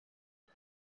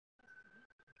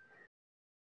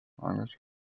Language.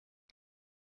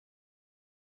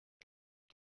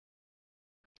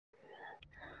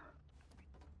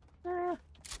 Ah.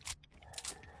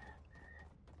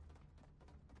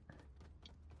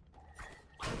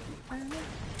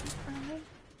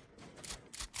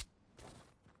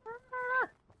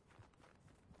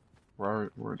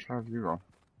 Which have you gone?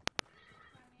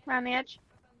 Round the edge,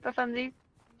 for funsies,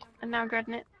 and now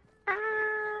dreading it.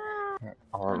 Ah!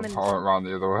 I went round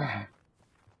the other way.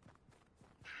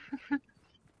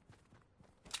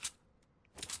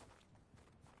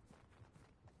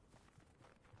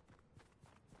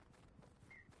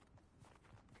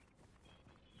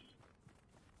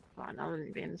 Fine, I'll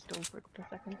only be in the store for a couple of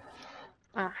seconds.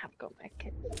 I have got my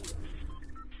kit.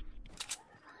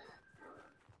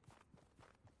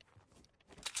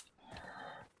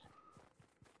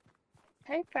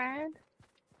 Hey, Fred.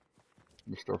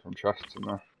 There's still some chests in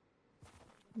there.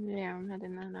 Yeah, I'm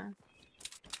heading there now.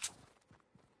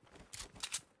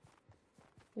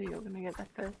 So you're gonna get there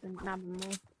first and nab them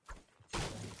all.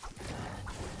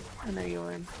 I know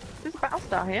you're in. There's a battle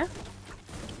star here.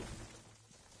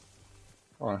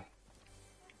 Why?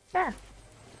 Yeah.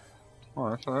 Oh,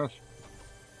 yes, there is.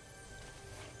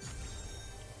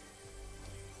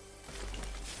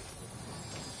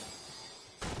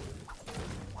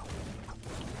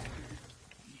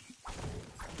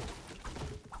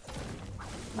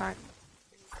 Right.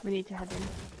 We need to head in.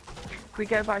 If we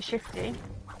go by Shifty.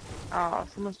 Oh,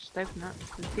 someone's just opened that.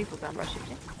 There's people down by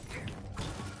Shifty.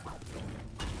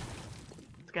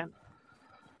 Let's go.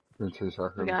 In 2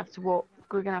 seconds. We're gonna have to walk.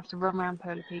 We're gonna have to run around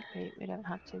Polar Peak, Pete. We don't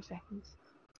have 2 seconds.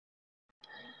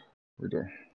 We do.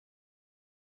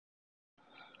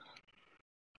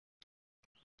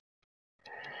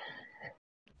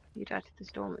 You died to the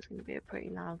storm. It's gonna be a pretty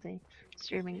lousy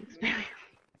streaming experience.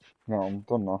 No, I'm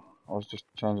done now. I was just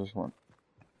changing something.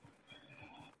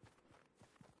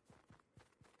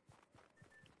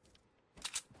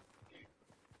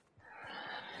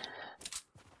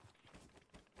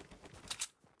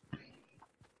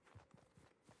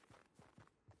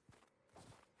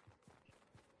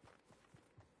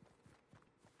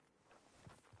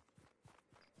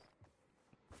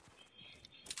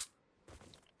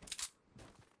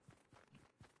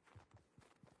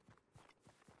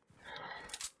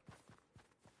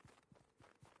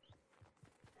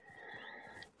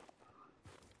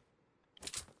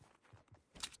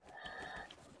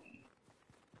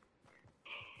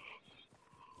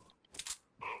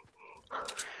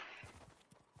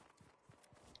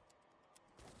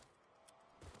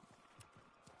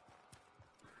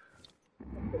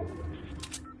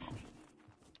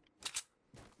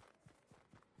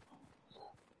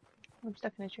 I'm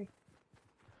stuck in a tree.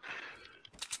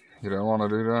 You don't want to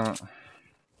do that?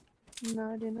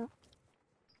 No, I do not.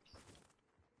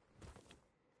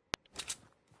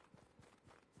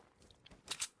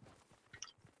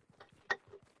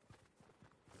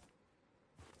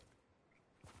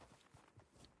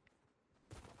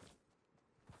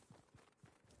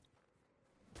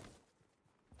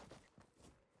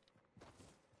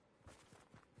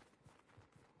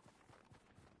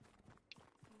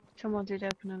 Someone did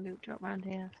open a loot drop round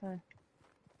here, so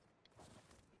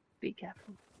be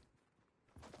careful.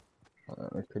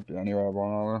 It could be anywhere by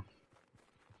now,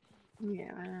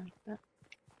 Yeah, I know. But,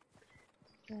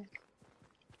 yeah.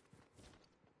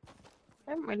 I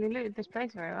haven't really looted this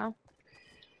place very well.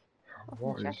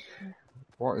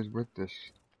 What is with this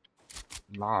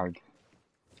lag?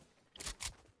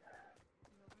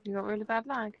 You got really bad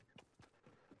lag?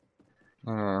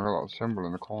 No, I got that symbol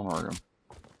in the corner again.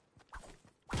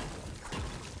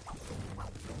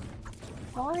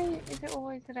 Why is it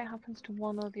always that it happens to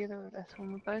one or the other of us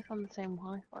when we're both on the same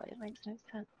Wi-Fi? It makes no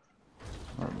sense.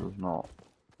 No, it does not.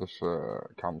 This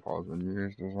campfire's been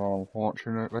used as well,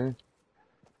 unfortunately.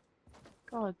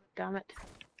 God damn it.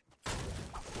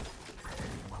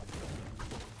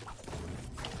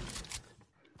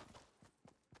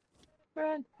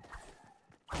 Run!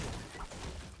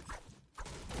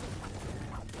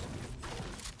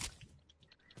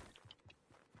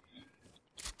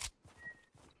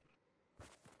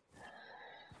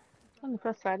 On the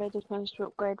plus side, I just managed to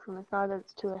upgrade from a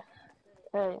silence to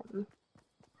a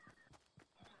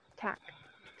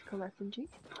tactical SMG.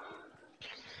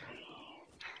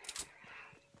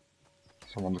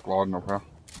 Someone's gliding up here.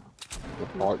 There's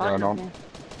a fight going on.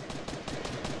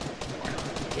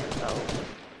 Get involved.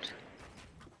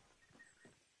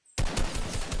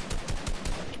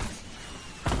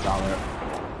 Damn it.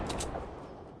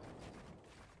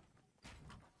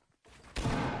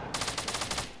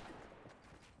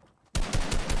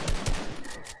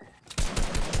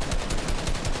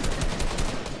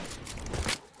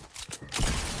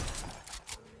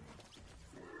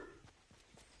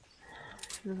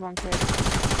 There's one kid.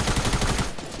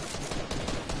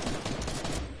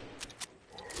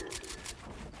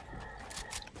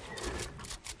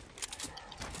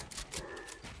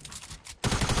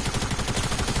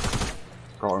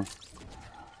 Got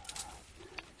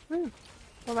him.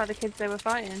 What about the kids they were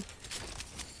fighting?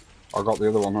 I got the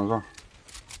other one as well.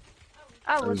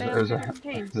 Oh, were It they was, on it was, different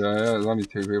teams? yeah, there's only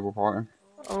 2 people fighting.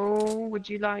 Oh, would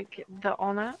you like the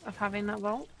honour of having that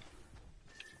bolt?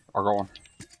 I got one.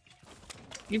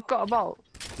 You've got a bolt?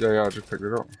 Yeah, I just picked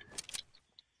it up.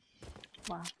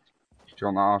 Wow. Do you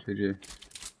want that RPG?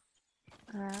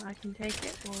 I can take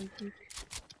it, or you...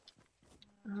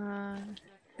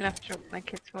 You'll have to drop my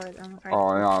kits for it, I'm afraid.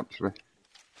 Oh, yeah, actually.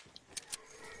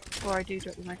 Before I do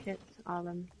drop my kits,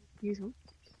 I'll use them.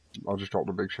 I'll just drop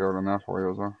the big shield in there for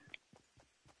you as well.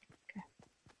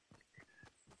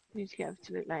 Need to get over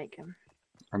to Loot Lake.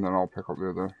 And then I'll pick up the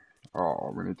other.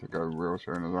 Oh, we need to go real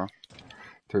soon as well.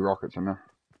 2 rockets in there.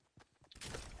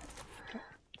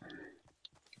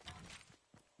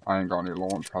 I ain't got any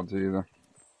launch pads either.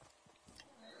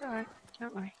 Alright,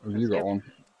 don't worry. Have you got one?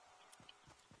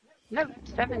 No,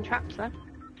 7 traps though.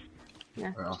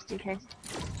 Yeah, Yeah. just in case.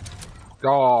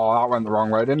 Oh, that went the wrong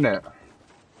way, didn't it?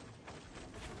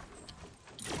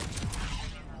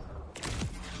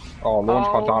 Oh, launch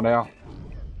pad down here.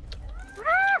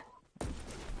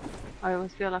 I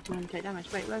always feel like I'm going to take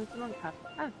damage. Wait, where's the launch pad?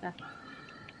 Oh, there.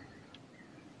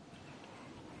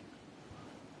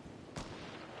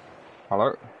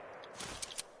 Hello?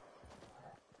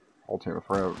 Whole team of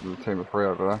 3, there's a team of 3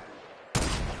 over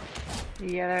there.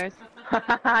 Yeah, there is.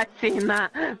 I've seen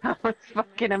that. That was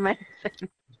fucking amazing.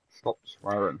 Stop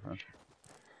swearing.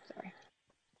 Sorry.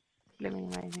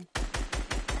 Blooming amazing.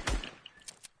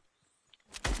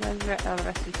 Where's the rest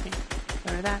of the team?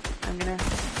 Over there. I'm gonna...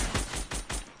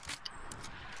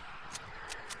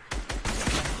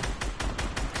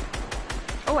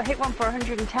 Oh, I hit one for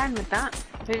 110 with that.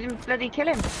 They didn't bloody kill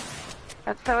him.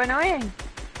 That's so annoying.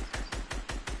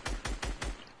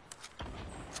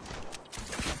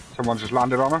 Someone just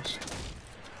landed on us.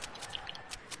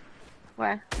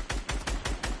 Where?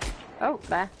 Oh,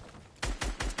 there.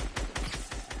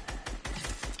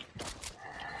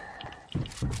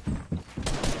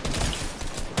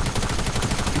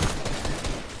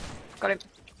 Got him.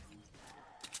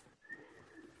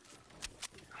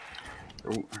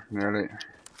 Oh, nearly.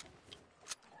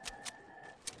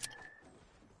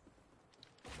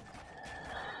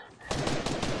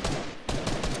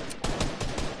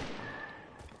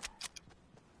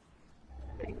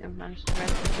 I think I've managed to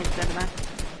rest the kids over there.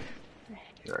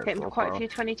 Yeah, Hit him for quite a few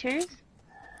 22s.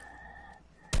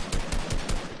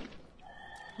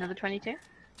 Another 22.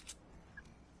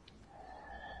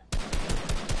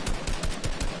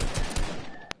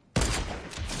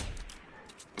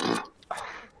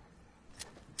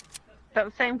 That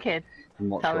was the same kid? I'm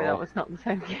not Tell me sure. that was not the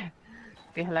same kid.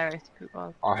 It'd be hilarious if it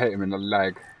was. I hit him in the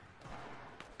leg.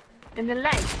 In the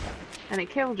leg? And it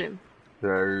killed him?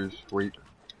 Yeah, he's weak.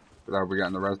 But they'll be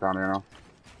getting the res down here now.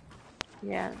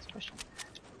 Yeah, let's push him.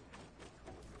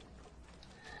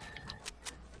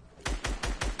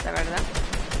 They're over there.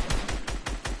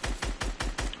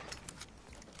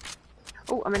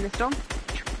 Oh, I'm in the storm.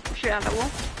 Shoot out that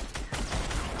wall.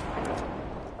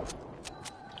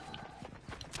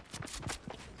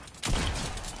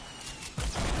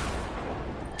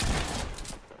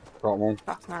 Got one.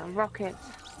 Fuck man, rockets.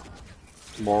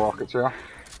 More rockets here.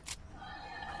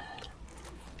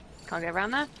 Can't get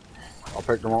around there. I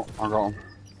picked them up. I got them.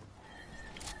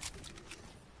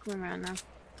 Coming around now.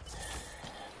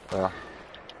 Yeah.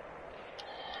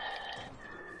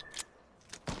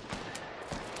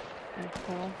 And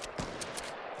 4.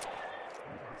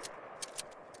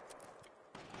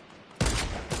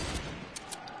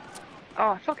 Oh,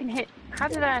 I fucking hit. How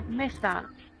did I miss that?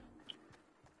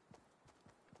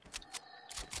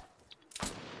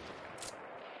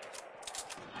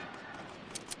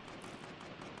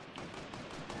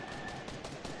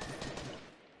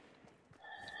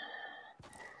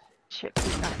 Shit,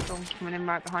 that storm coming in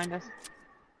right behind us.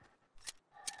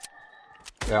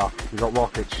 Yeah, you got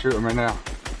rockets. Shoot them in there.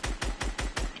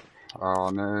 Oh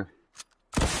no.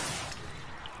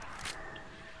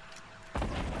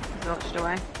 Launched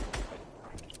away.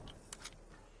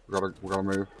 We gotta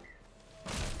move.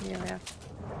 Yeah, we have.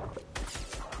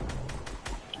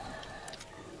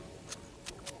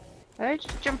 Are they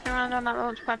just jumping around on that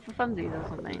launch pad for funsies or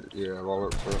something? Yeah, well,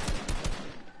 look to it.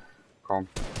 Come on,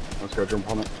 let's go jump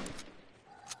on it.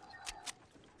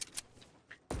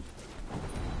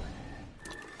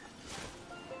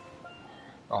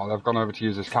 Oh, they've gone over to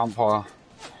use this campfire.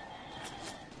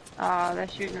 Oh, they're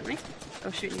shooting at me.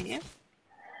 Or shooting at you.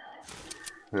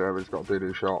 Yeah, but he's got a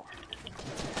DD shot.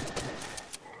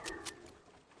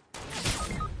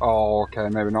 Oh, okay,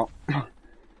 maybe not.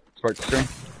 Spoke to soon.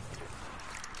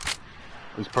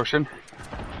 He's pushing.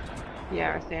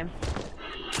 Yeah, I see him.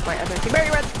 Wait, I don't see very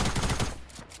red.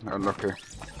 Unlucky.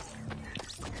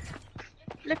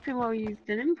 Flipping well used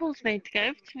an impulse made to go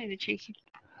over to me, the cheeky.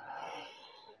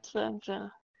 So,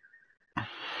 That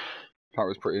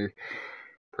was pretty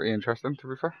interesting, to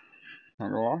be fair.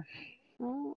 Not gonna lie.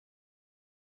 oh,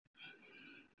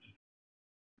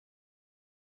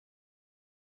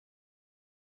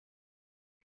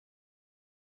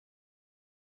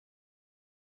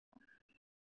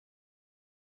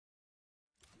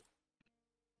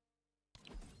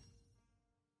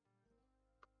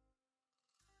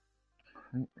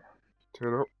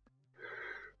 Turn it up.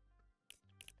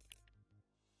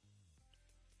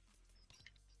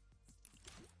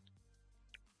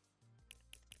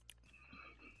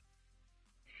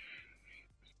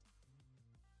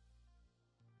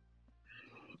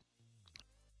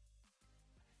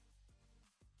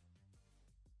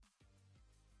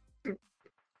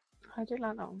 I did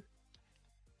like that one.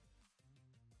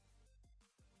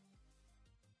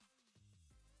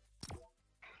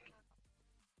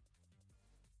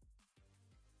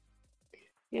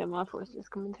 Yeah, my voice is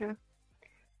coming through.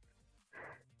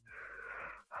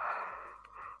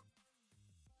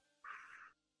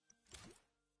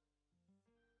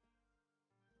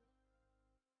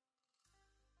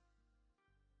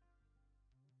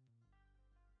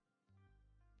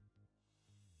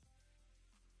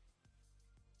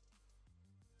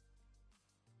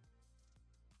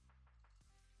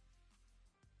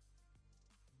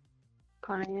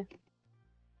 Can't hear you.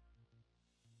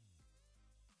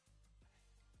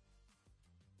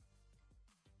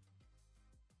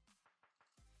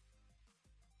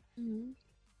 Mm-hmm.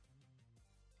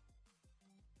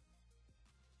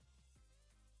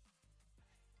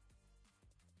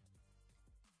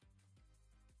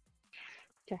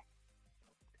 Okay.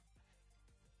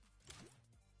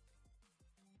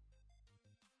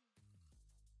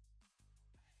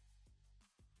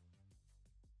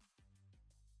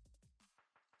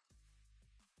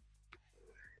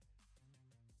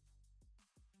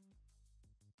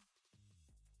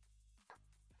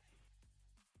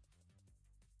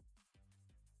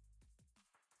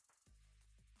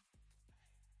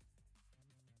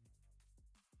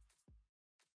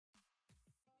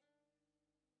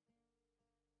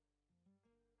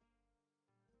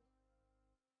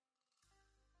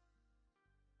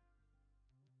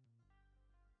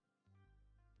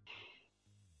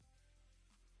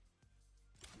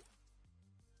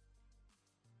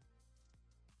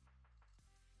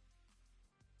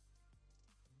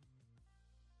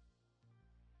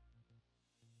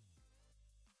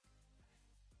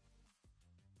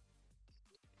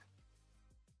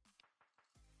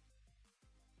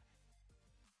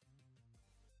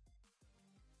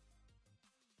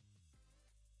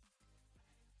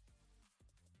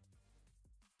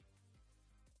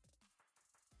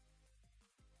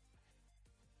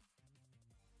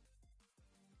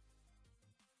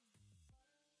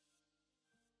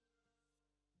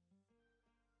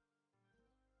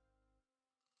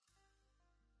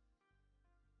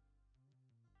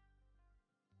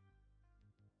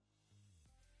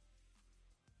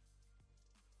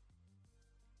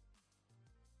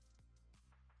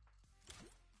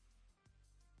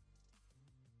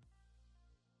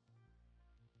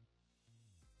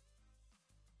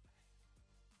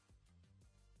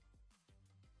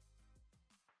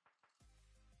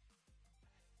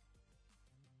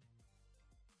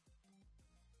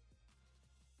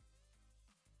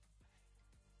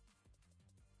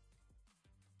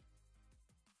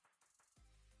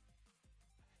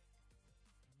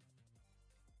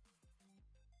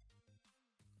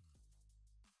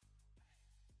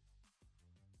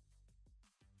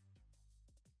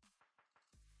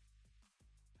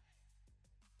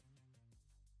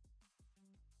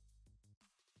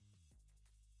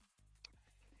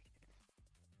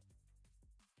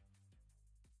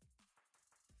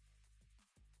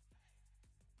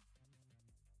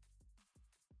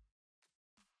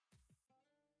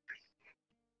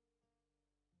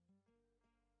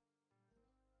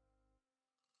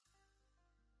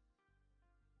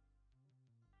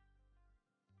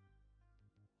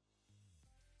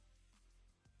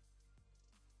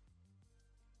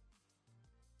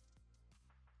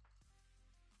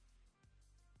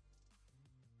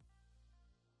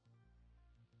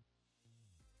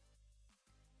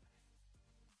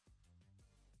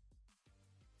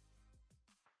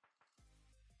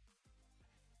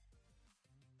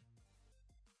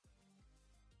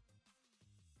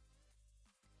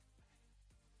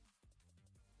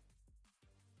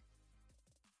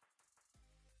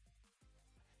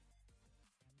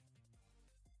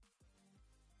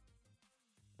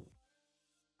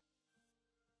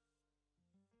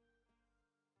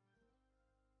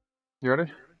 You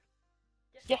ready?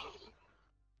 Yes.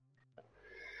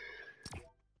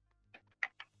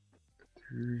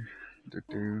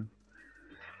 Do.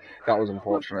 That was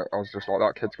unfortunate. I was just like,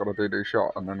 that kid's got a DD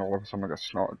shot, and then all of a sudden I get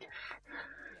sniped.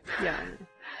 Yeah, I know.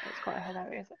 That's quite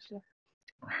hilarious, actually.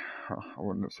 I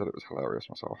wouldn't have said it was hilarious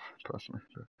myself, personally.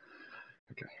 But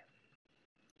okay.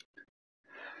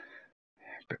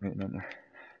 Bit mean, didn't you?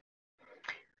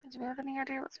 Do we have any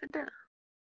idea what's for dinner?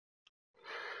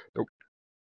 Nope.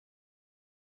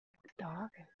 It's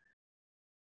dark.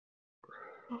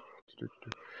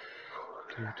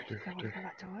 I just don't want to go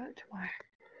back to work tomorrow.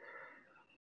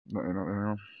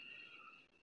 No.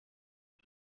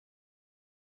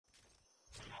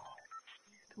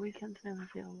 The weekends never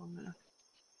feel long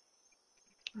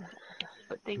enough.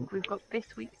 But think we've got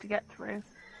this week to get through,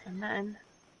 and then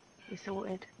we're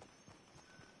sorted.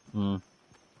 Mm.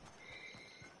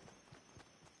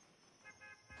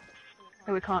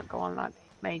 So we can't go on like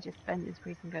major spenders.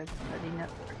 We can go bloody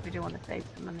nuts because we do want to save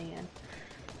some money in.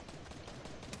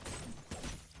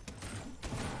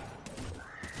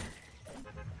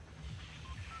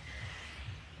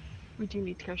 We do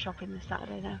need to go shopping this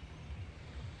Saturday now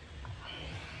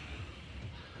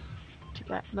to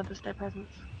get Mother's Day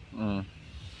presents. Mm.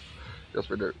 Yes,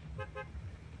 we do.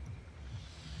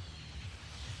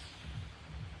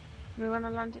 We want to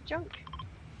land at junk.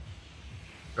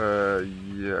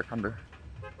 Yeah, I can do.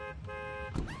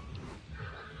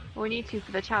 Well, we need to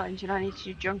for the challenge, and I need to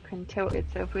do junk and tilted.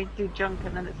 So if we do junk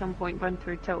and then at some point run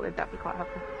through tilted, that'd be quite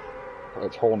helpful.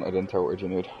 It's haunted and tilted, you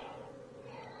need.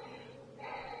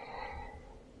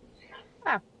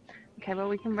 Oh, okay. Well,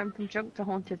 we can run from junk to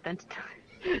haunted then to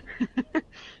tilted.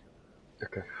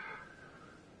 Okay.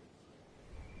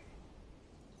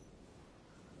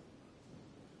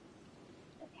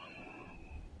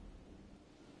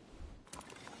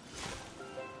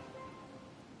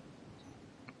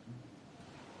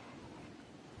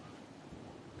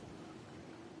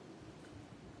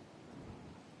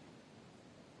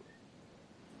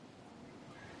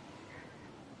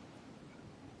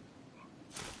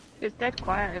 It's dead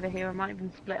quiet over here. I might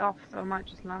even split off, so I might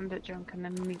just land at junk and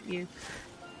then meet you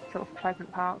sort of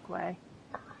Pleasant Parkway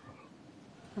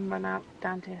and run out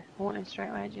down to haunted straight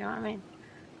away. Do you know what I mean?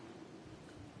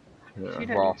 So Yeah, you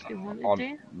don't well, need to do haunted, do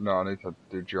you? no, I need to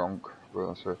do junk.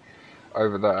 But so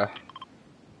over there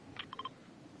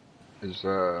is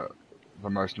the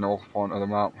most north point of the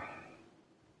map.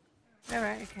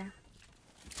 Alright, okay.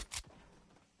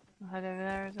 I'll head over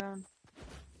there as well.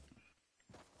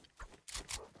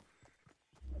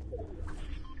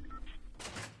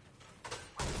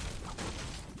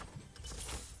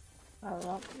 I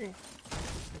love this.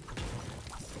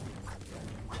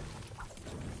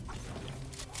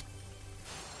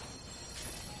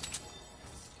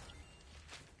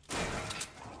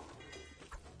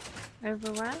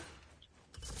 Over where?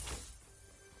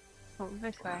 Oh,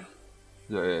 this way.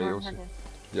 Yeah, Where I'm you'll see. headed.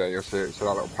 Yeah, you'll see. It's that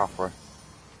little pathway.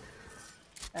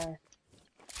 Oh.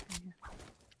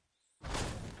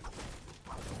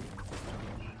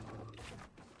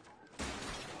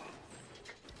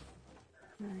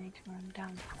 I need to run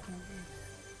down.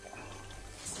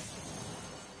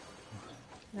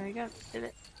 There we go. Did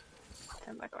it.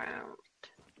 Turn back around.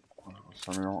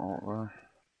 Something out there.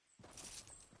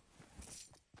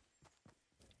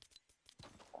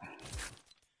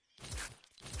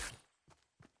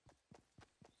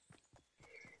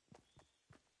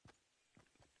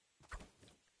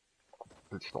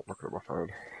 Let's stop looking at my phone.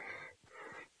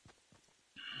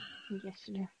 Yes,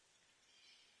 you do.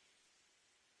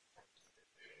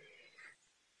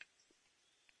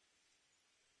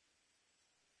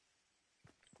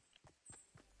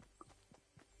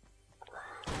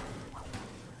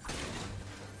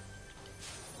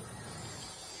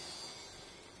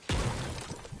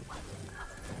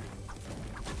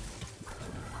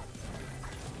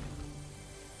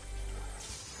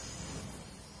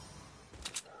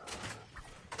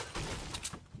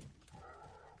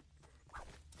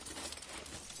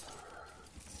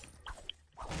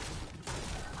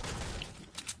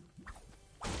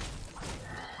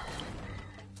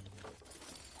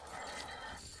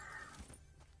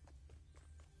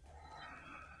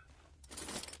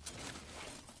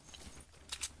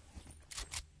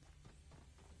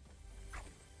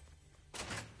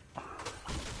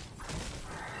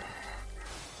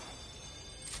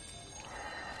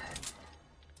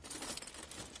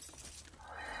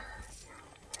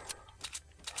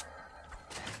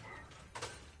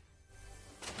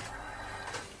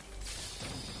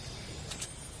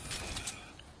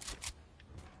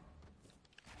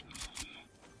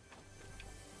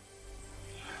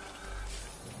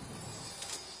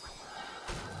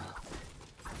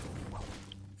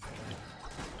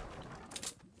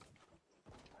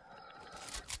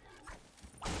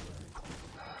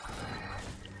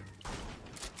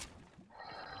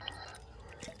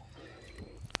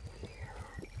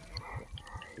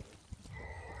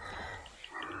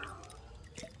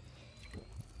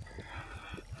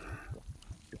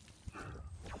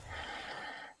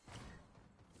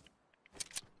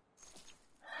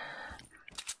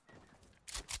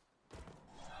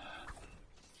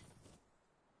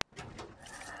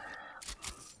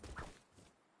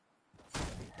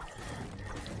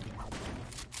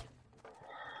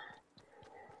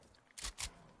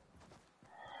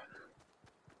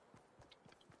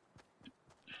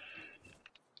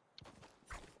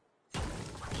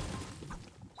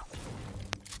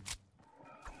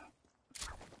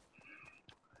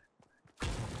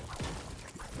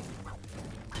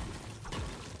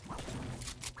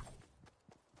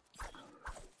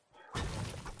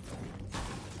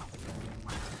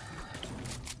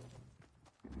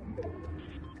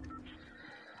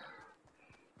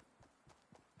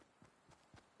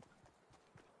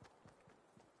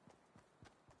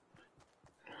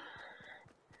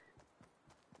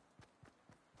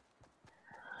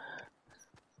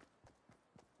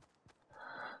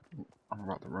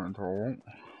 about to run into a wall.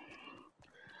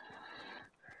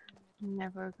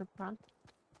 Never a good plan.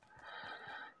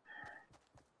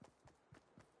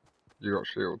 You got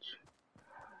shields.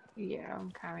 Yeah,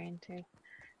 I'm carrying two.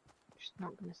 Just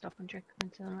not going to stop and drink them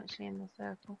until I'm actually in the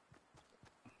circle.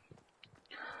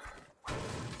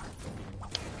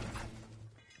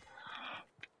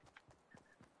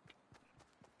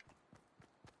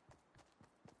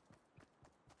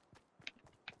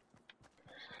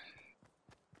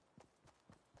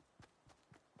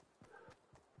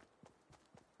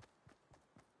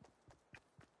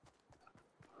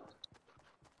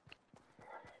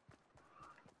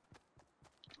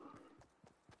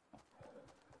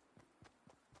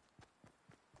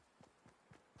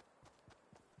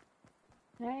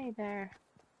 Hey there.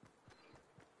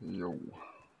 Yo.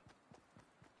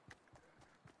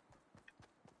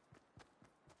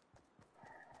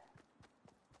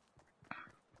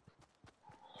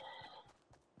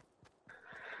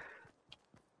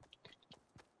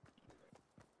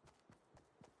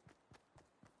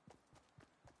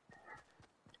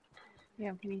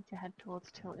 Yeah, we need to head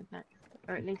towards Tilted next.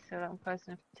 Or at least so that I'm close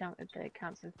enough to Tilted that it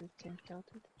counts as visiting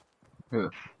Tilted. Yeah.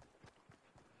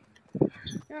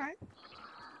 Alright.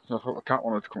 I thought the cat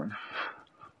wanted to come in.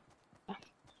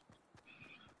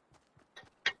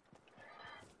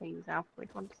 Please, Alf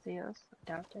would want to see us.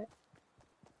 I doubt it.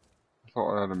 I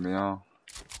thought I had a meow.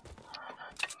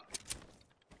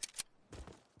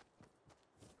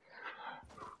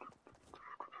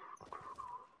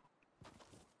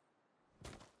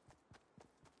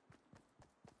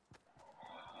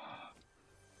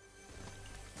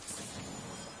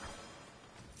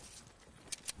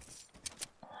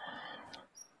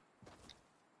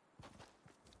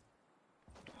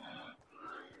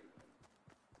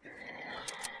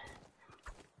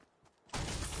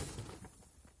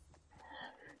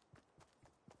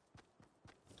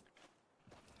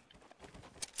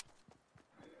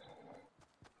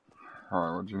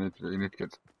 Alright, what do you need to do? You need to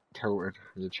get tilted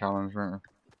for your challenge, don't you?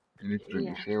 You need to drink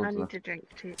your Yeah, I shields need there. to drink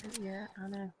too. Yeah, I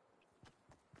know.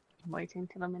 I'm waiting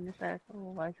till I'm in the circle,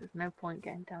 otherwise there's no point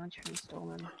getting damage from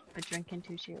Storm for drinking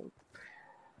 2 shields.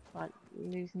 Like,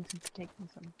 losing some for taking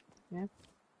some, you know?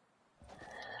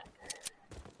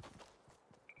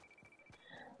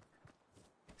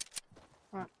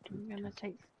 Right, I'm gonna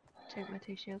take my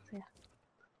 2 shields here.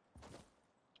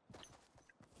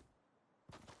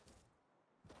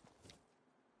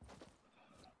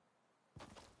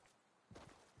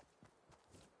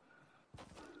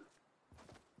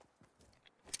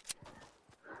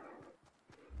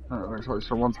 Oh, it looks like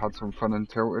someone's had some fun in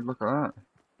tilted, look at that.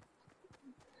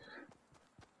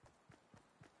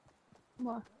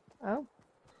 What? Oh.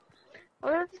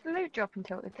 Well, there's the loot drop in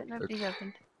Tilted that nobody's It's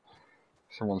opened.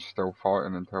 someone's still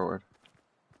fighting in tilted.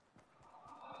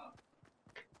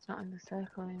 It's not in the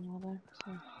circle anymore though,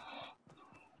 so...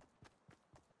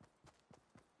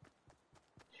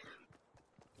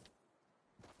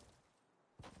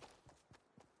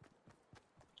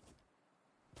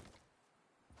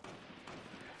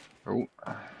 Oh,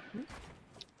 Hmm?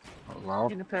 that was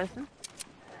loud. In a person?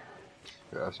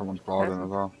 Yeah, someone's gliding as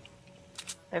Persons. well.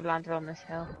 They've landed on this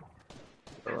hill.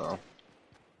 Well,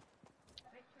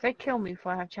 If they kill me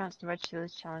before I have a chance to register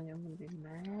this challenge, I'm gonna be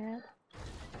mad.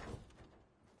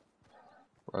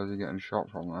 where's he getting shot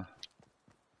from there?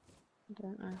 I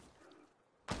don't know.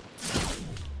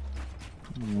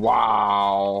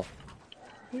 Wow!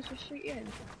 Who's just shoot you?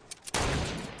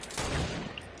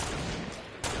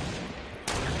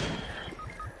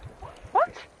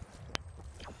 What?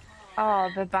 Oh,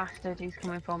 the bastard, he's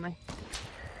coming for me.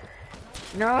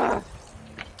 No! Are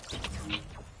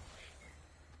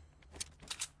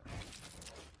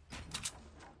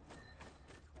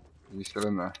you still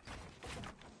in there?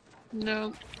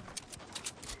 No.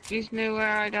 He's knew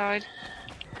where I died.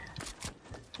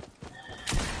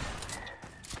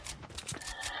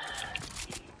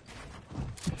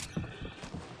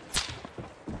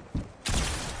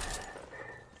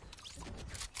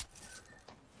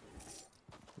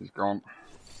 He's gone.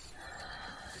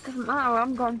 Doesn't matter,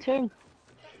 I'm gone too.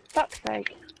 Fuck's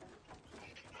sake.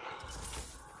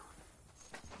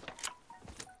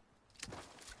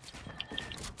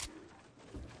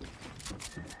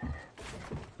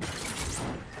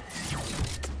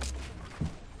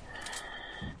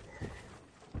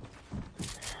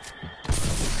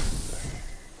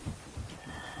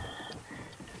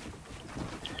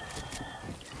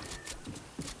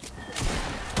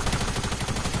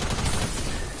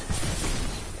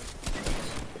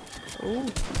 Ooh.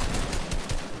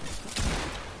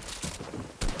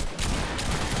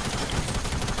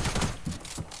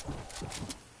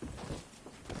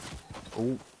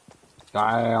 Oh,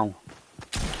 damn.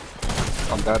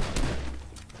 I'm dead.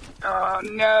 Oh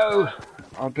no!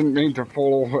 I didn't mean to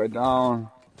fall all the way down.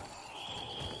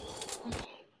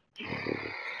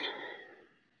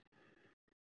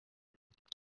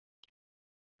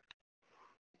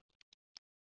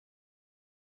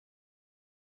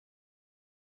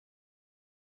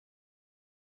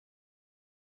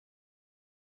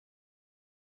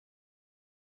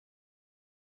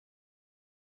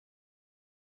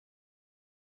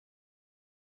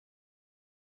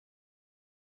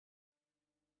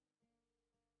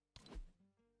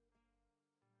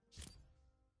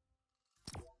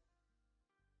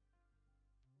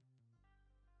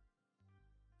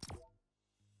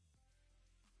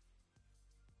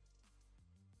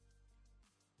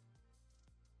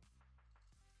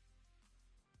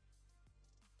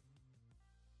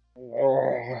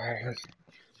 Oh, let's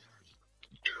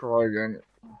try again.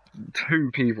 2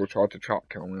 people tried to trap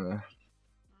kill me there.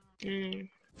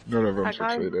 None of them That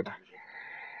guy, succeeded.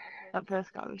 that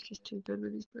first guy was just too good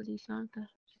with his bloody sniper.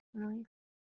 Annoying.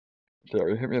 Yeah,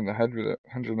 he hit me in the head with it.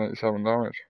 187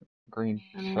 damage. Green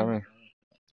I know. semi.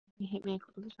 He hit me a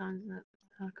couple of times and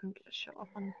I couldn't get a shot off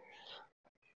on him.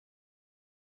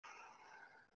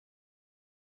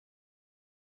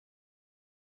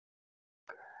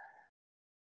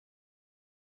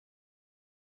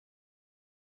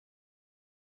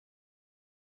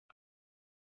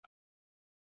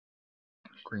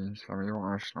 Green semi. You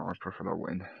want a sniper for the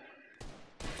win.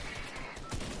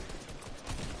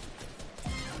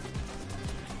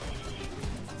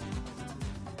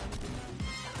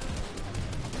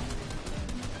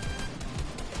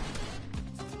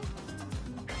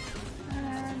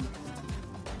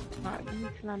 Right, we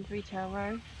need to land retail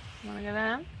row. You wanna go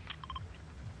there?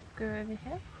 Go over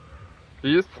here.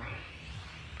 Yes.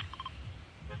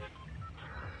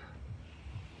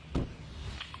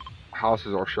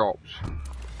 Houses or shops?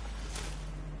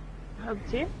 Up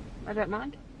to you. I don't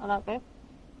mind. I like both.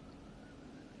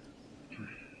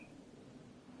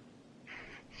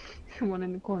 Someone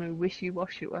in the corner,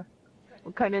 wishy-washy. What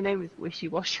kind of name is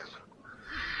wishy-washy?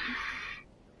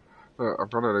 I've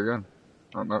got it again.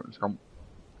 Oh no, it's gone.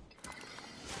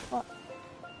 What?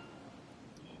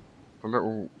 The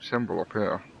little symbol up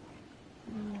here.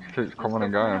 Keeps coming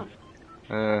and Coming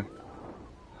going.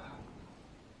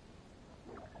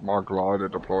 My glider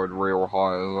deployed real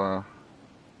high as well.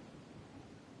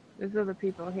 There's other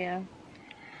people here.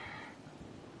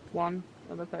 One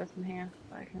other person here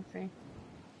that I can see.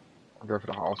 I'll go for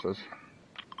the houses.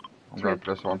 I'm Two going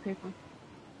for this other one. people.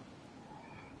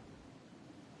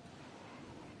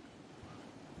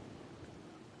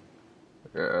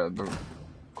 Yeah,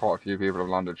 quite a few people have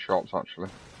landed shops actually.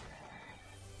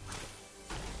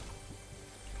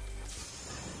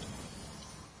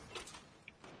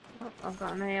 Oh, I've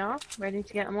got an AR ready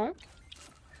to get them all.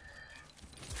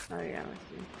 Oh yeah, I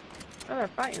see. Oh, they're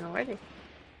fighting already.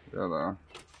 Yeah, they are.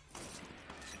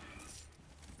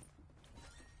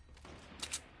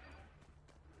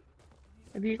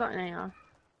 Have you got an AR?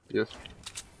 Yes.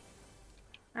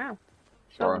 Ow.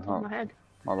 Shot Sorry, on top of my head.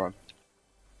 my bad.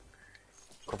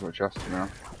 Couple of chests now.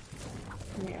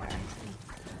 Yeah, I see.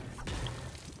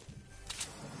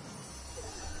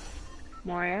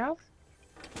 More ARs?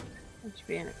 Would you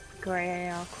be a grey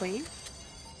AR queen?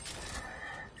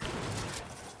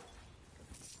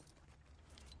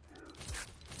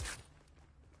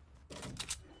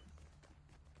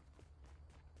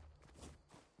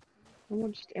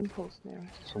 Someone just impulse near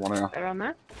us. Someone here. They're on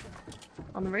there.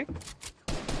 On the roof.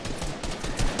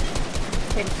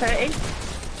 Hit 30.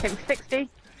 Hit 60.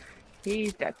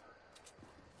 He's dead.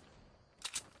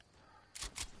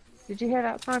 Did you hear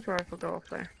that sniper rifle go off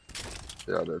there?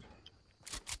 Yeah, I did.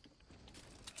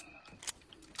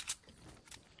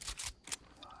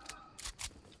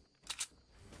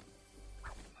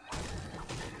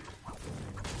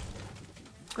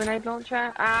 Grenade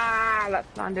launcher. Ah,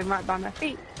 that's landing right by my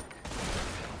feet.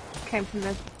 Came from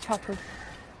the top of...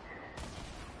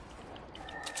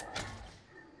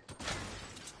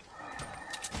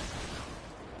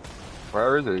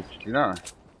 Where is he? Do you know?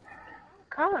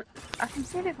 Can't. I can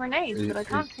see the grenades, but I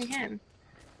can't see him.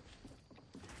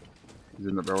 He's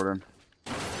in the building.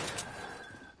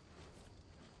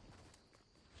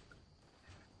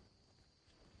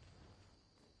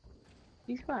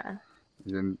 He's where?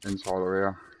 He's inside the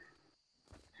rear.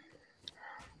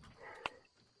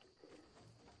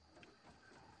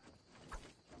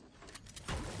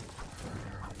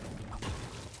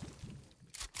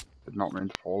 Did not mean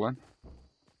to fall in.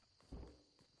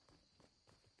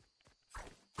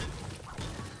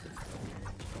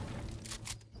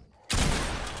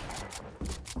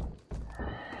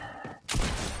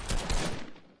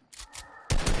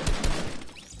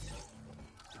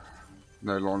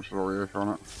 No launchers or use on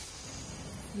it.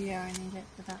 Yeah, I need it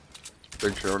for that.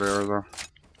 Big shield here as well.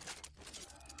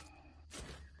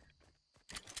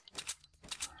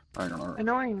 I ain't got no.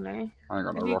 Annoyingly, I ain't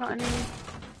got no have you got rocket. any?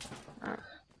 Oh,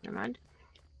 never mind.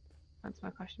 That's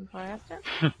my question before I asked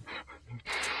it.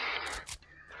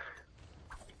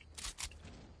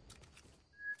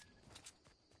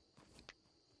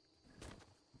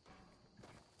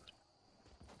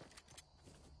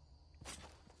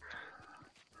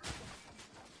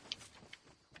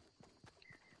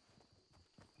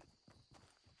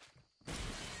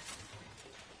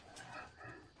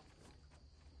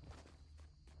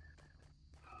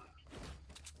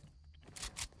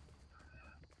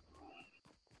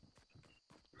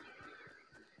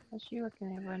 What's you looking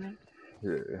here, Brennan?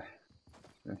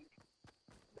 Yeah.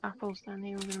 Apples down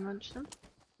here, we're gonna munch them.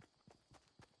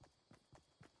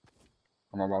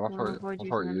 Oh my bad, I'm gonna avoid I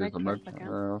thought using you the used the med kit med. if I can.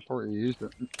 I thought you used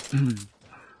it.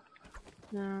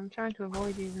 No, I'm trying to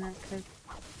avoid using it because it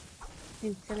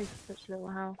seems silly for such little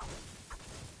health.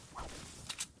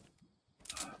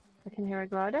 I can hear a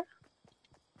glider.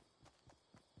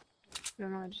 We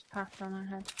might just pass on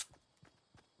ahead.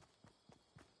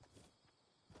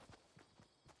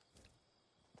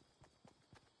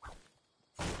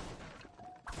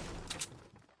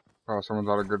 Oh, someone's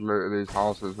had a good loot at these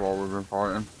houses while we've been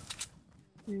fighting.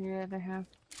 Yeah, they have.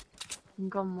 And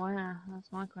gone where?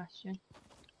 That's my question.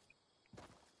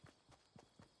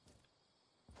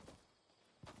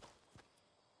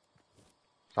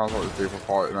 Sounds like there's people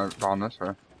fighting out down this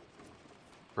way.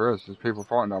 There is, there's people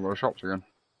fighting down by the shops again.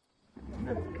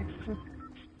 Okay.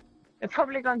 They're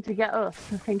probably going to get us,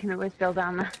 thinking that we're still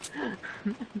down there.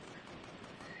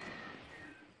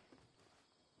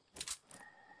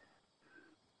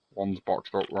 One's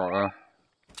boxed up right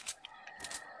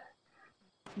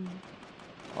there.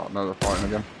 Oh, no, they're fighting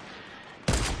again.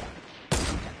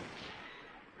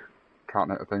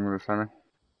 Can't hit a thing with a semi.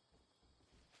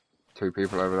 2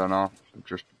 people over there now.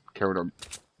 Just killed a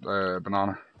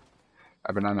banana.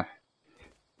 A banana.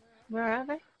 Where are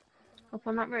they? Up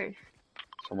on that roof?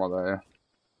 Somewhere there, yeah.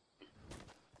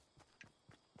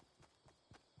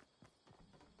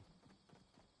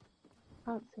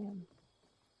 Can't see them.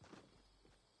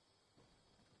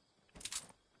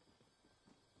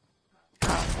 Oh,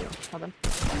 I see them.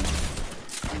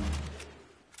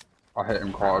 I hit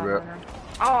him quite a bit.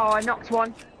 Oh, I knocked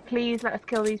one. Please let us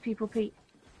kill these people, Pete.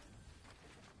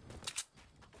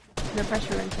 No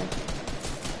pressure or anything.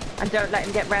 And don't let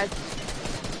him get res.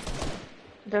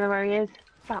 I don't know where he is.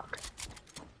 Fuck.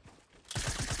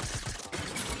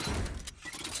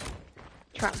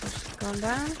 Trap has gone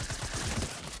down.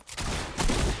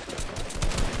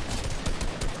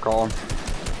 Got him.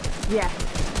 Yeah.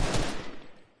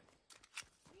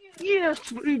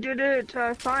 Yes, we did it.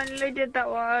 I finally did that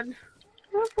one.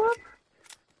 Whoop whoop.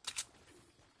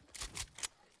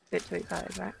 Bit too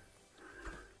excited, right?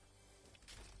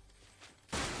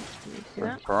 You need to see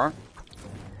that? That's alright.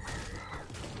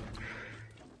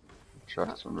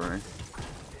 Chests underneath.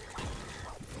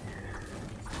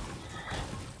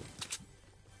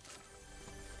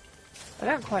 I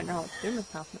don't quite know what to do with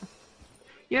myself now.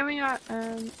 You know when you're at,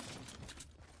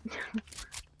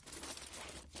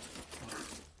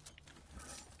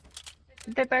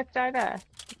 Did they both die there?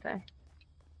 Did they?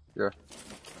 Yeah.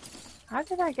 How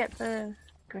did I get the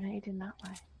grenade in that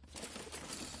way?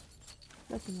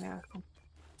 That's a miracle.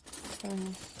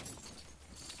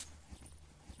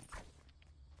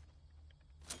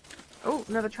 Oh,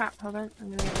 another trap. Hold on.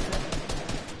 I'm gonna get rid of it.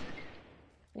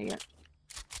 There you go.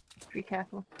 Be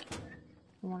careful.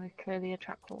 I want to clear the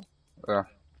trap hole. Yeah.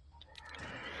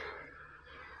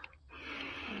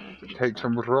 Take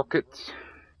some rockets.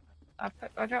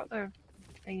 I dropped the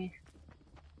thingy.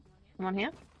 Come on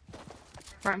here.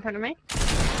 Right in front of me.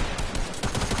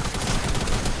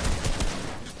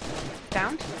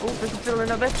 Down. Oh, there's still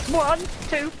another. 1,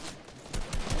 2.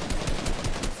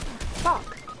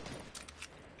 Fuck.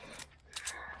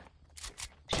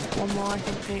 Just one more, I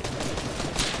think.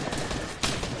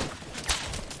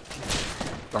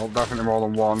 Oh, definitely more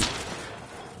than one.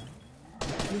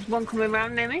 There's one coming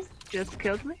round near me. Just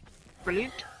killed me.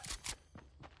 Brilliant.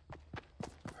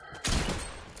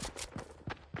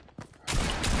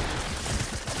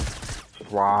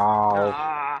 Wow.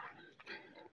 Ah.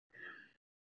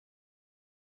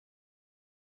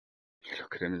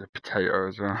 Look at him, he's a potato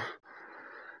as well.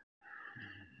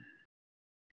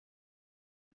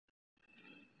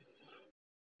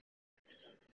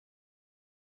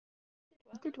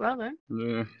 You did well then.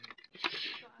 Yeah.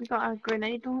 We got a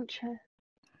grenade launcher.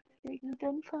 Getting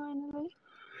done finally.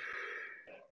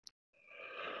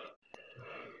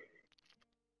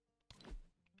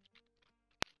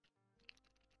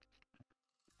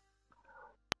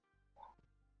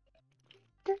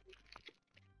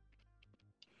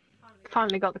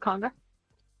 Finally got the conga.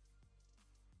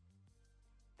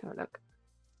 Have a look.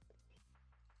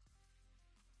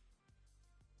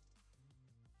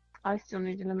 I still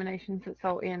need eliminations at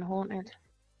Salty and Haunted.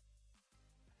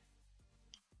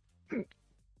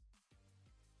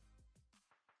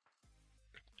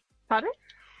 Pardon?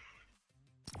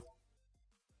 Give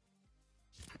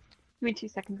me 2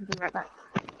 seconds, I'll be right back.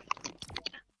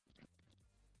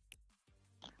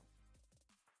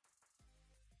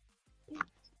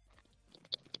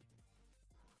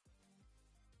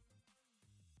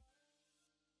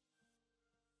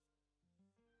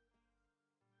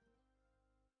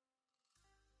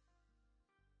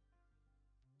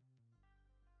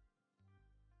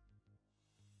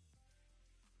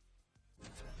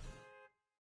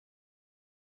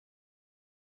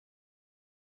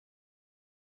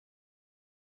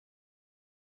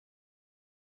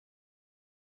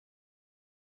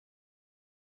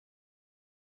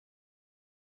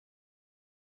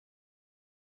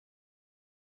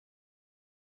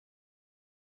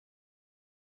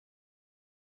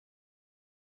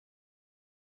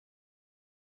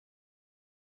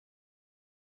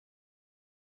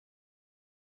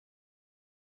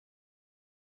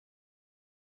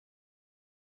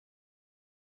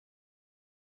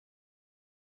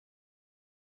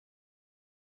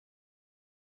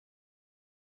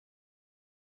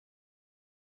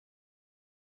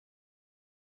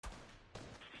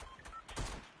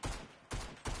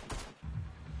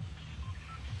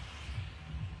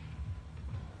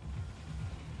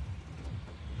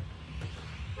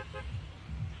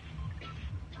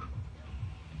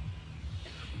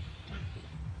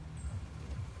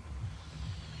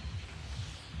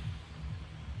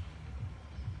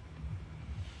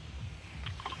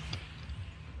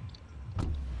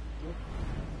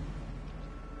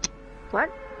 What?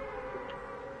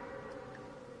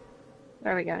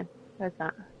 Where are we going? Where's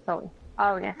that? Salty.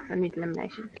 Oh yes, I need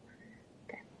elimination.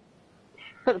 Okay.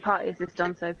 But the party is just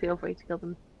done, so feel free to kill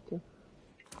them too.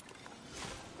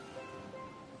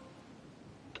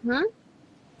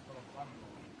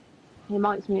 Your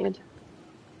mic's muted.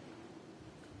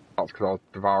 That's because I was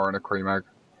devouring a cream egg.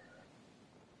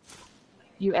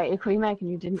 You ate a cream egg and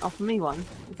you didn't offer me one?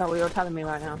 Is that what you're telling me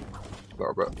right now? A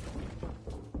little bit.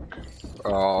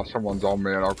 Someone's on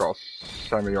me and I've got a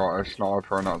semi-auto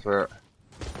sniper and that's it.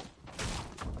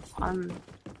 I'm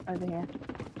over here.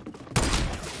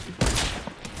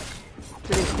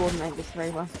 Didn't coordinate this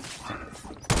very well.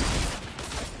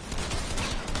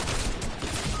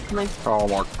 Come on. Oh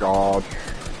my god.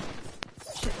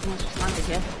 Shit, someone's just landed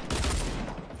here.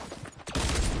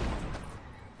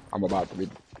 I'm about to be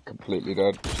completely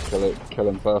dead. Just kill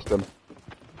him first then.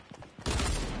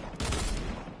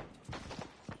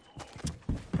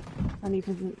 I need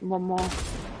one more.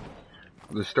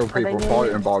 There's still people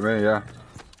fighting by me, yeah.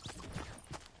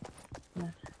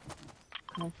 Yeah.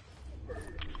 Okay.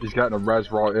 He's getting a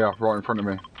res right here, right in front of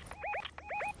me.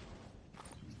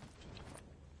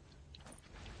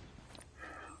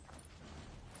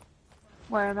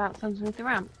 Whereabouts underneath the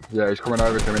ramp? Yeah, he's coming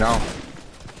over to me now.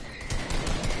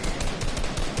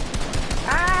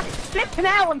 Ah! Flipping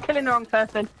out! I'm killing the wrong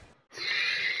person.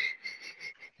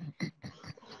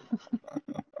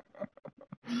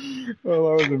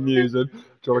 Oh, that was amusing. Do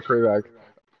you want a cream egg?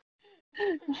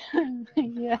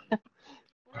 Yeah.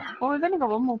 Well, we've only got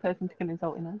one more person to kill in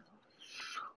Salty now.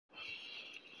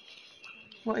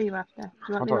 What are you after? Do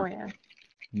you want the Oreo?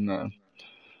 No. Do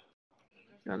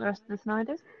you want the rest of the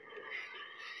Snyders?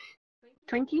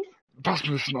 Twinkies? Pass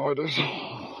me the Snyders.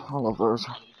 I love those.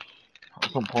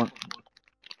 At some point.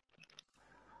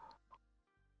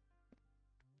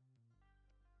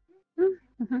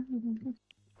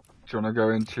 Do you want to go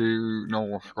into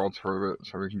normal squads for a bit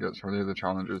so we can get some of the other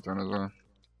challenges done as well?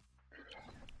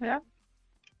 Yeah.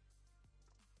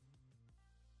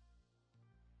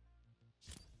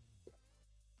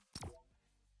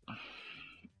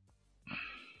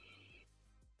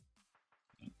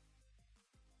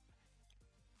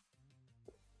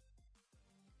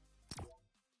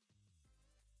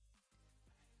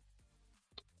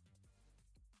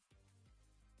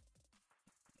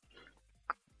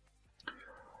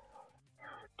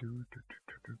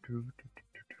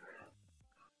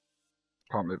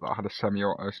 Can't believe that I had a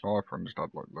semi-auto sniper and just had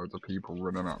like loads of people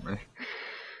running at me.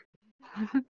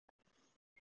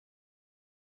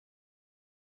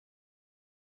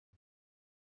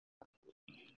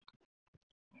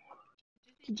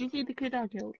 Did you see the kid I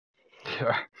killed?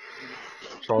 Yeah.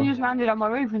 He just landed on my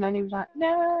roof and then he was like,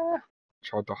 no.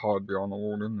 Tried to hide behind the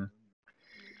wall, didn't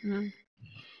he? Mm.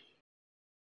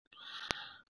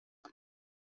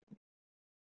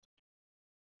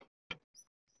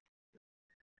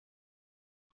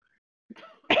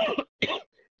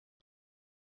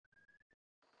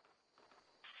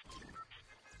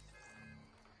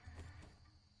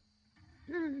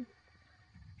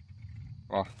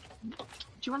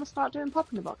 you want to start doing pop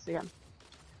in the box again?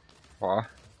 Why?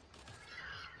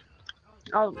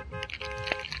 Oh,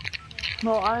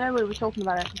 well, I know we were talking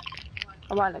about it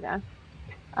a while ago.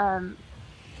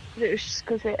 But it was just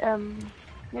because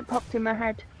it popped in my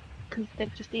head because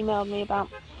they've just emailed me about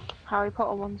Harry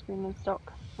Potter ones being in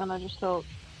stock, and I just thought,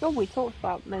 oh, we talked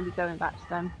about maybe going back to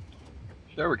them.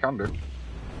 Yeah, we can do.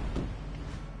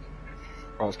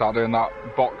 I'll start doing that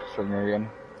box thing again.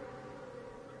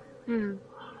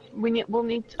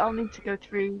 I'll need to go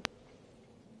through.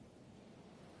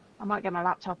 I might get my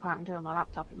laptop out and do it on my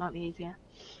laptop. It might be easier.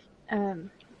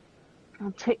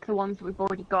 I'll tick the ones that we've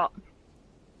already got.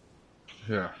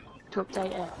 Yeah. To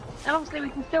update it, and obviously we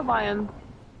can still buy them.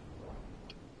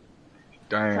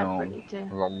 Damn. Separately too.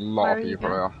 There's a lot Where of are you people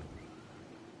going?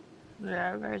 there.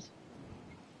 Yeah, there's.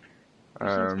 Which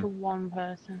seems for one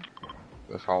person.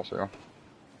 This house here.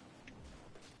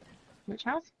 Which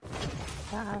house?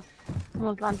 That house.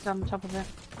 Someone's landed on the top of it.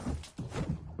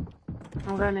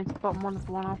 I'm going into the bottom one of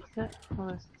the one opposite. Well,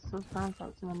 there's still sounds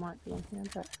like someone might be in here,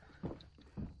 but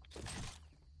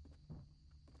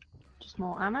just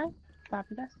more ammo.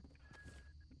 Fabulous.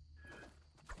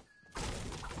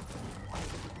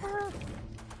 Ah.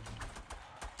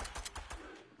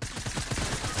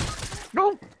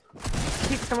 No!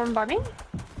 Keep someone by me.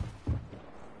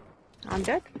 I'm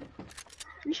dead.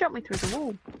 You shot me through the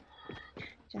wall.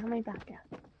 Jam me back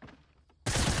out.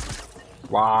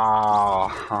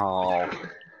 Wow.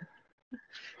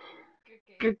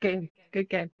 Good game. Good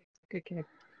game. Good game.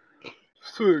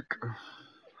 Sick.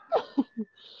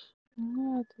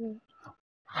 Oh, dear.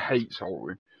 Hate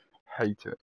salty. Hate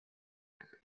it.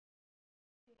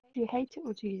 Do you hate it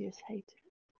or do you just hate it?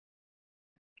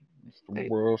 It's the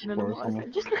worst No, place what on is the.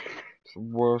 it? Just It's the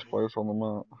worst place on the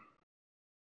map.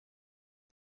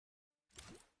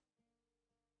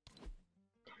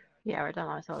 yeah, I don't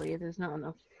like salt either. There's not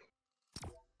enough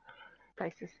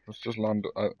places. Let's just land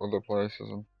at other places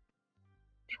and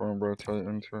try and rotate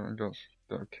into it and get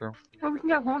a kill. Well, we can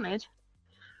go haunted.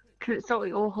 Because it's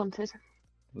salty or haunted.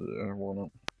 Yeah, why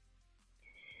not?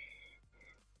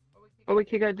 Or we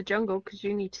could go to the jungle because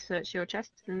you need to search your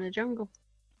chests in the jungle.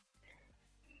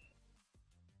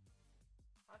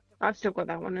 I've still got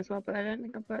that one as well, but I don't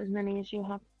think I've got as many as you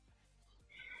have.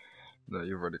 No,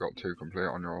 you've already got 2 complete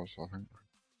on yours, I think.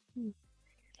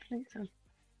 I think so.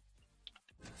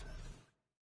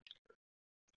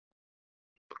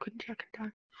 Couldn't check it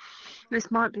down. This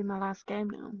might be my last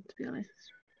game now, to be honest.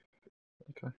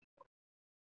 Okay.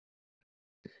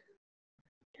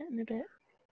 Getting a bit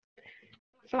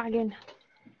flagging.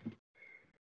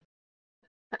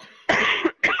 That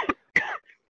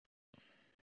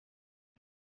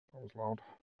was loud.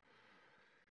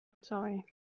 Sorry.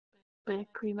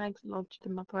 But cream eggs lodged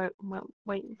in my throat and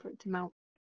waiting for it to melt.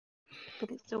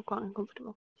 But it's still quite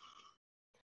uncomfortable.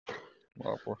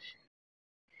 Well, boss.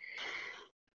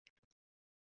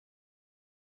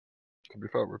 To be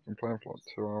fair, we've been playing for like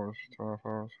 2 hours, 2.5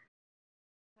 hours.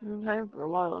 We've been playing for a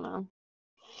while now.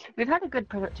 We've had a good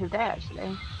productive day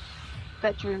actually.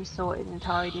 Bedroom's sorted and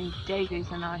tidy, the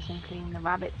daisies are nice and clean, the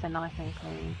rabbits are nice and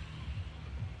clean.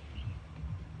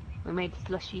 We made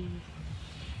slushies.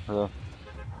 Yeah.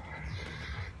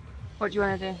 What do you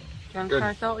want to do? Do you want to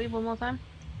try salty one more time?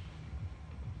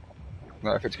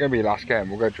 No, if it's going to be last game,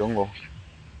 we'll go jungle.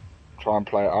 Try and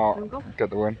play it out, Jungle? get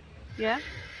the win. Yeah?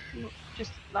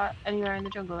 Just like anywhere in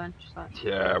the jungle then? Just like.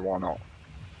 Yeah, why not?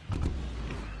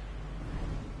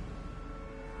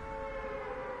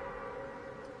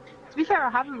 To be fair,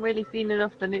 I haven't really seen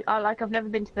enough I've never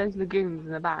been to those lagoons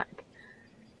in the back.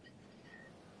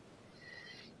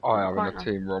 I have in a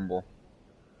team rumble.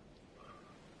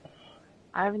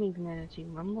 I haven't even in a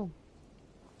team rumble.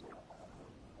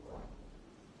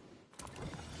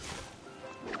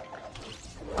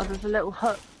 Oh, there's a little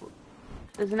hut.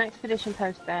 There's an expedition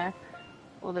post there.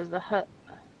 Or there's a hut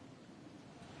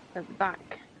at the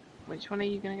back. Which one are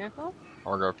you going to go for?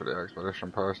 I'll go for the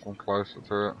expedition post, I'm closer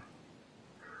to it.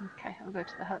 Okay, I'll go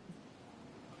to the hut.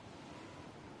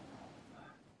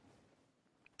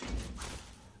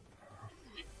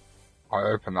 I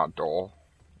opened that door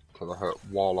to the hut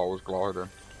while I was gliding.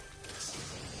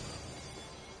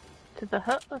 To the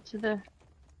hut or to the...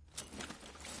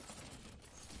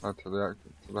 No, to the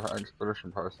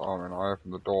expedition post that I'm in. I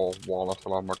opened the door while I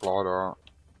still had my glider out.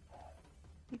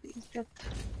 You said...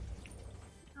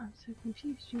 I'm so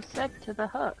confused. You said to the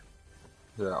hut.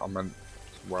 Yeah, I meant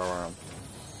where I am.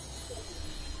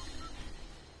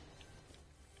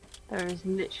 There is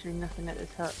literally nothing at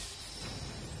this hut.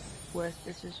 Worst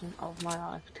decision of my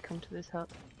life to come to this hut.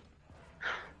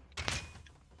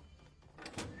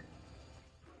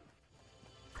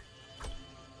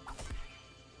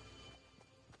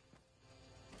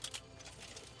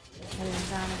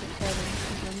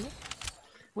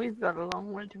 We've got a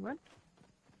long way to run.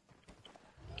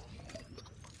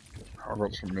 I've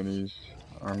got some minis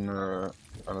and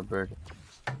a big.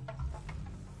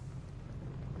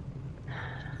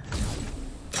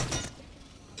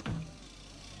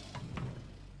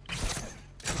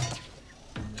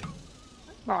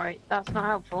 Right, that's not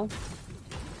helpful.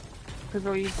 Because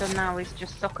all you've done now is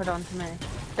just suck it onto me.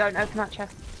 Don't open that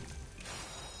chest.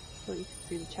 Thought you could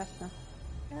see the chest now.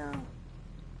 Yeah.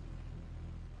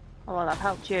 Oh, well, I've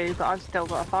helped you, but I've still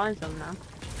got to find some now.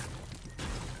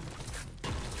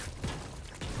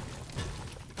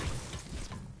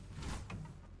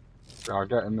 Yeah, I'll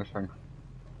get in this thing.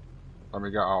 Let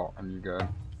me get out and you go in.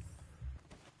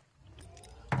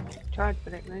 Tried,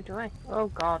 but it moved away. Oh,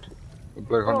 God. The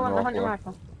blue Oh, I hunting want the hunting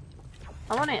rifle. rifle.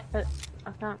 I want it, but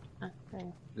I can't. Oh, there you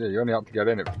go. Yeah, you only have to get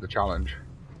in it for the challenge.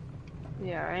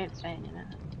 Yeah, I ain't staying in it.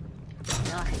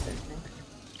 No, I hate those things.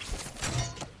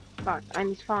 Right, I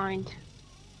need to find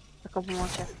a couple more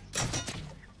chests.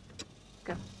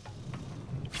 Go.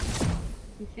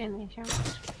 You see any, Sharon?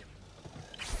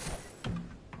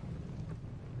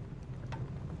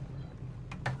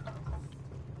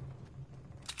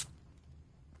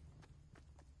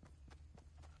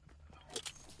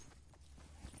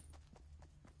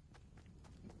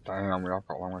 Damn, we have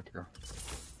got a long way to go.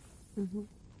 Mm-hmm.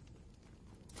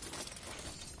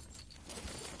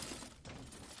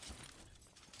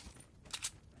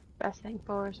 Best thing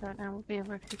for us right now would be a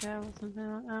rift to go or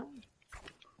something like that.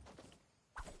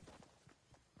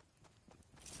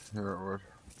 Yeah, it would.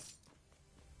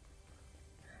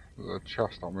 There's a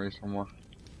chest on me somewhere.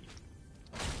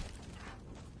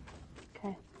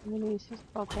 Okay, I'm gonna use this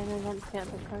volcano event to get a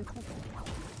bit closer.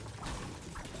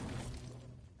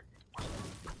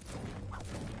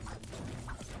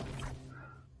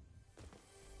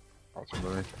 That's a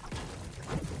mini.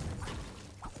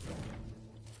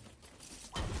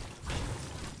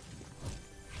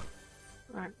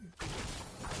 Right.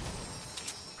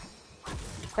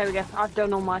 There we go. I've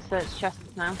done all my search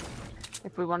chests now.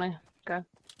 If we want to go.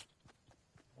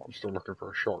 I'm still looking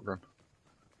for a shotgun.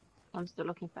 I'm still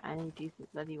looking for any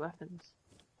decent bloody weapons.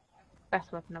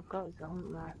 Best weapon I've got is the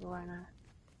hunting rifle right now.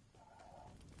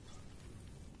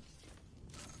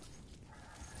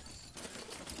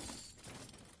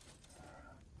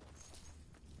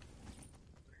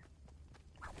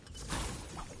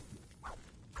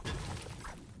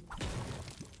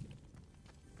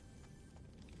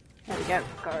 There we go.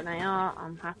 Got an AR.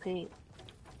 I'm happy.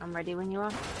 I'm ready when you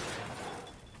are.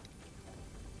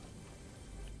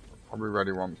 I'll be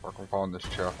ready once I can find this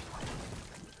chest.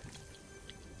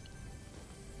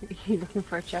 You're looking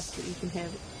for a chest that you can hear.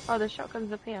 Oh, the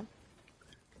shotgun's up here.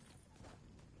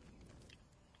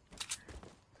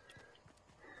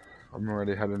 I'm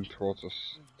already heading towards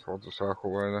the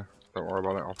circle way there. Don't worry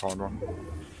about it, I'll find one.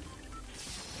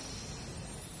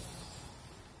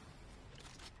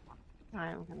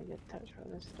 Right, I'm gonna get touched by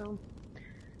this storm.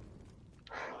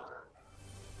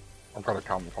 I've got a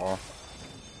campfire.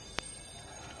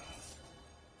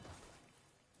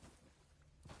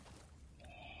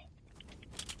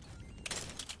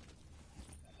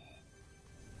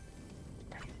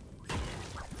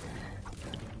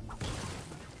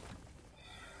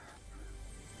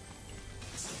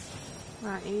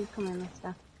 Right, you come in,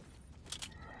 mister.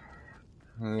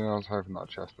 Yeah, I was hoping that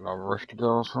chest would have a rift to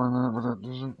go or something, but it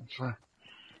doesn't, so.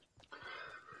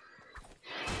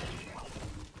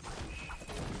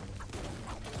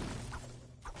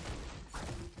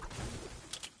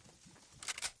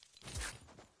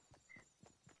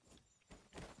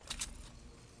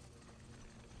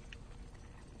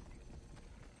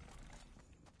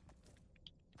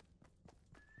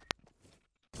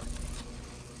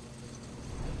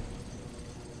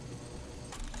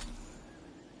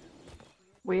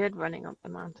 Weird running up the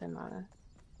mountain like that.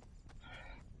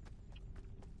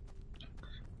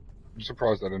 I'm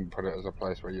surprised they didn't put it as a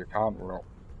place where you can't run up.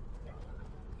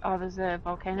 Oh, there's a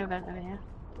volcano vent over here.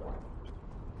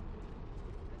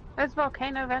 There's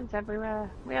volcano vents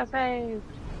everywhere. We are saved.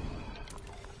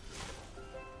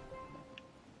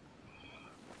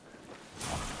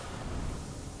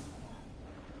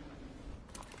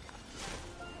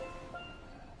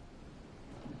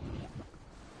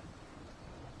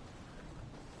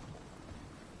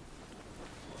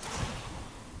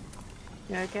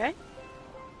 You okay?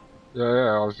 Yeah,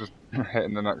 I was just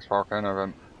hitting the next volcano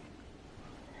event.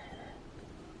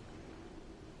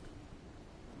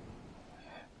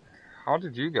 How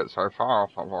did you get so far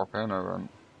off that volcano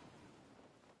event?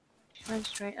 Just went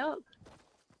straight up.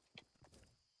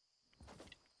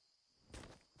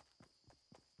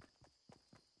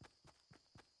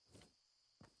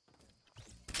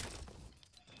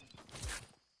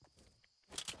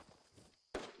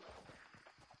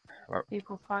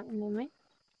 People fighting with me.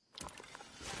 Yeah,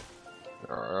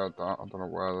 I heard that. I don't know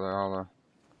where they are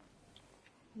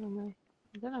No,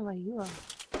 I don't know where you are.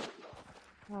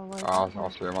 Oh, where though. is that I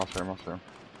see him, I see him, I see him.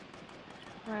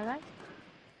 Where are they?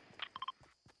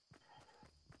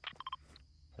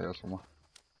 Here somewhere.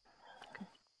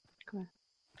 Come on.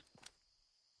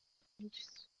 You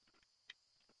just...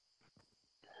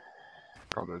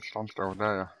 God, they stand still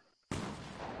there.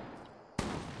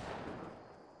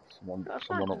 Someone up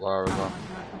there as well.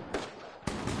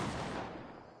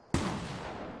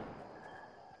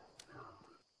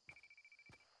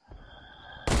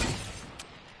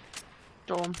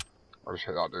 Storm. I just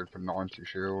hit that dude for 90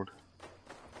 shield.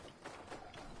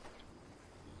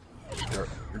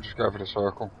 Just go for the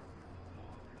circle.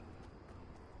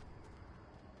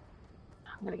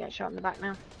 I'm gonna get shot in the back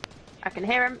now. I can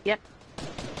hear him. Yep.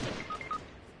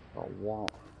 Oh,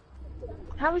 what?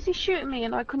 How was he shooting me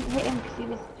and I couldn't hit him because he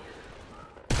was...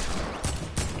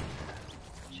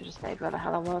 Should have stayed where the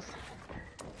hell I was.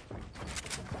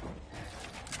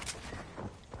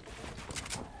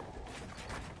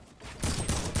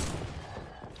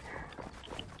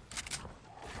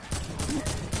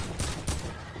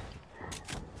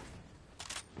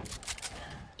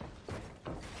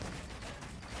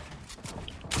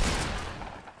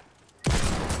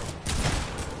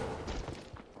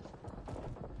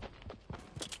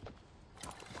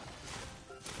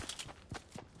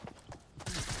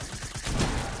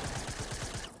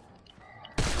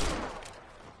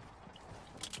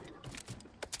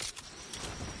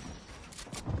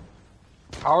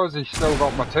 How has he still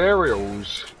got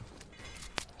materials?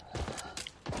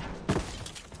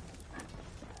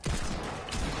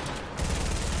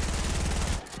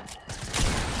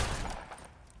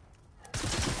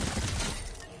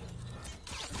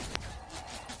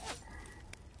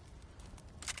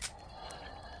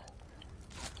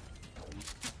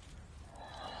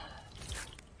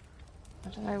 I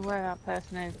don't know where that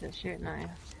person is that's shooting at you.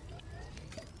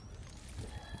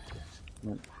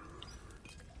 Nope.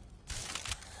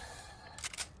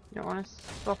 You don't want to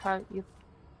swap out your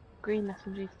green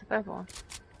SMG for the purple one?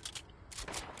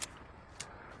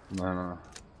 No.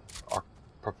 I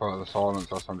prefer the silence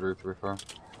SMG to be fair.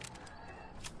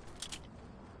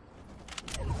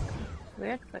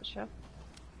 Weird, but sure.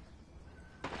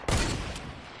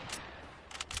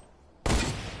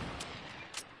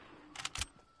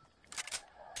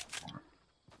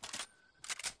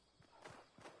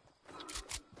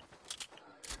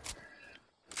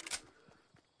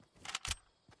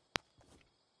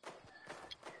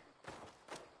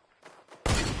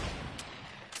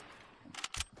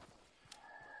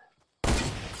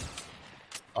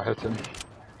 I hit him.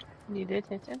 You did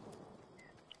hit him.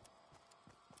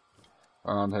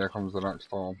 And here comes the next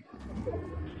storm.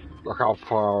 Look how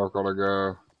far I've got to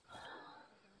go.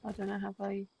 I don't know how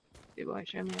far you... It won't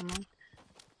show me on mine.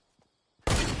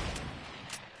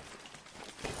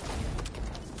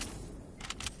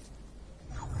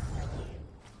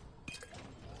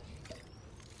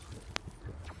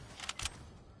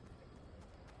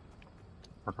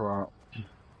 Look at that.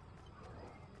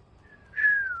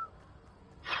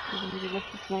 You're going to be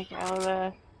lucky to make it out of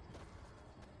there.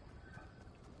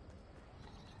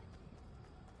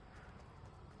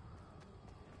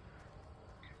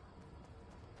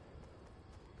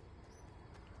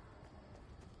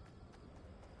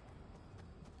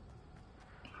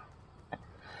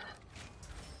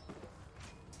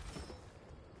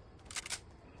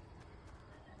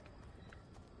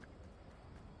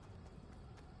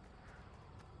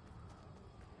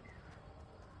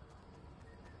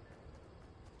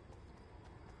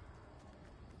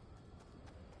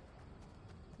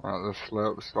 Right, the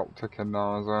slurp stopped ticking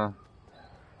now as well.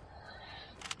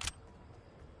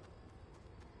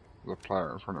 There's a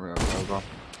player in front of me over there as well.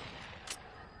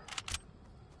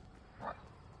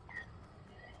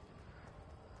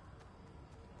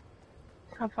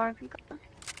 How far have you got?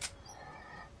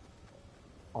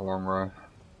 A long way.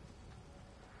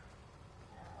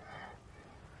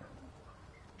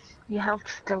 Your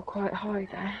health's still quite high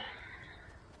there.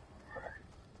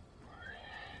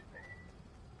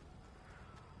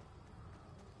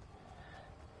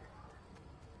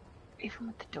 Even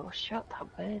with the door shut,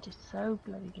 that bird is so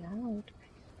bloody loud.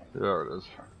 Yeah, it is.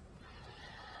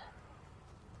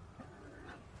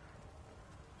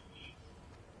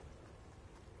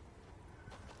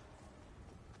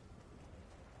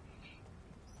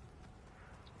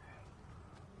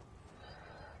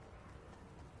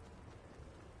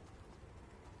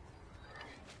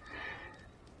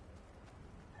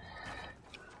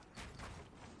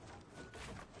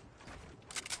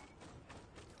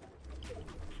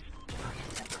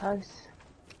 So close.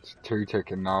 It's 2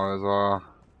 ticking now as well.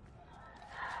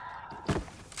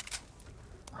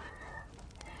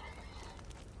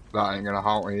 That ain't gonna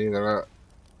help me either.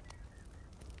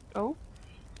 Oh?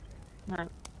 No.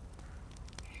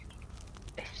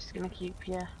 It's just gonna keep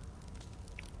you.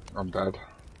 I'm dead.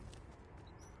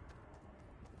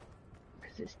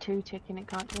 Because it's 2 ticking, it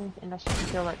can't do anything unless you can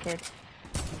kill that kid.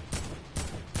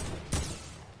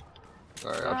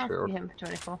 There, Ah, shield. you hit him for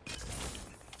 24.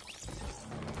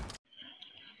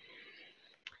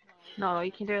 No,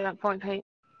 you can do it at that point, Pete.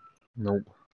 Nope.